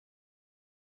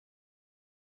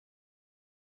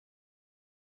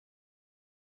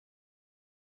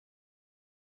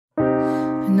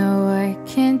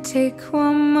can't take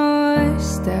one more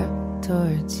step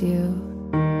towards you,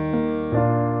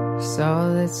 'cause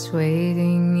all that's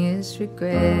waiting is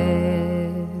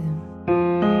regret.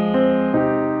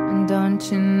 And don't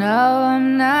you know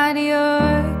I'm not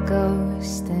your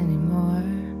ghost anymore?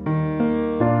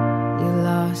 You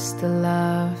lost the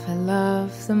love I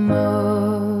love the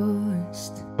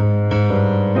most.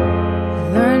 I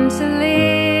learned to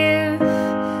live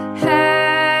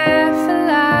half a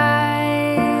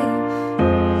life.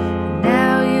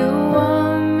 Now you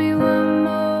want me one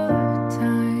more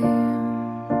time.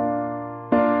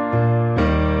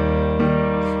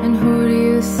 And who do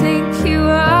you think you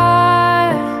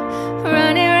are,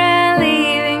 running around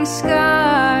leaving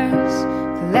scars,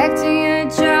 collecting a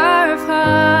jar of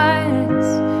hearts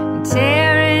and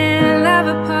tearing love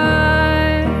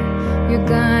apart? You're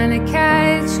gonna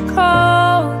catch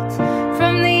cold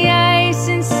from the ice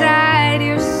inside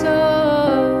your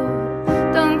soul.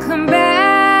 Don't come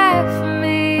back for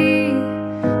me.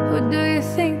 Who do you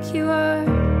think you are?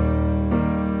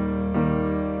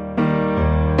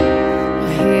 I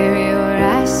hear you're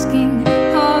asking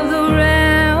all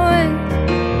around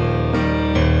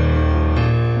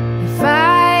if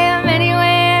I am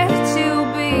anywhere to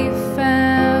be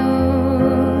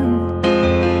found.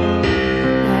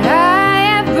 But I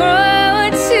have grown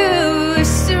too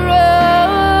strong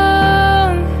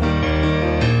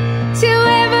to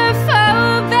ever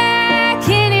fall back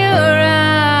in your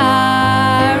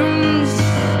arms.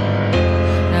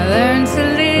 Now learn to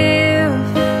live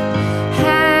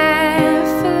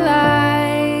half a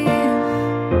life.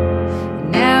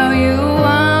 Now you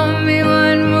want me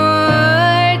one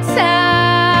more time.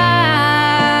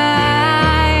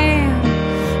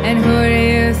 And who do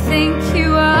you think you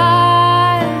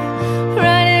are,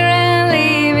 running around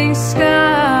leaving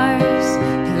scars,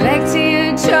 collecting a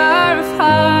jar of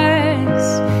hearts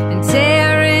and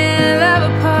tearing love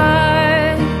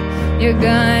apart? You're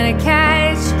gonna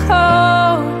catch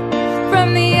cold from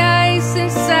the ice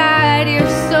inside your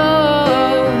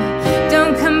soul.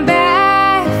 Don't come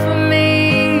back for me.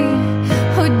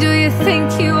 Who do you think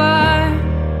you are?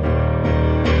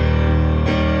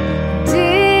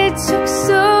 It took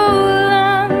so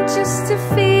long just to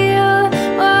feel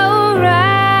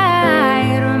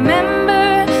alright. Remember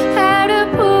how to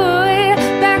put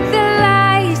back the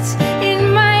light in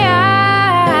my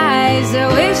eyes. I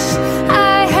wish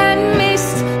I had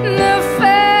missed the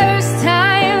first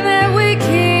time that we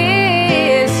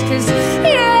kissed, 'cause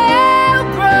you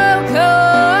broke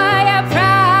all your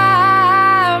promises.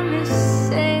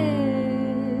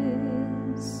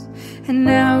 And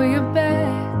now you're back.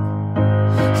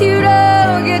 You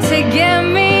don't get to get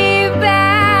me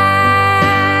back.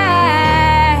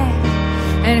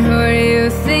 And who do you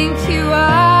think you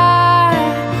are,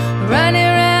 running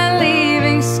around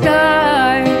leaving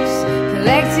scars,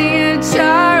 collecting a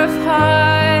jar of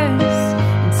hearts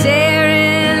and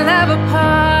tearing love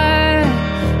apart?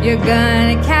 You're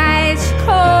gonna catch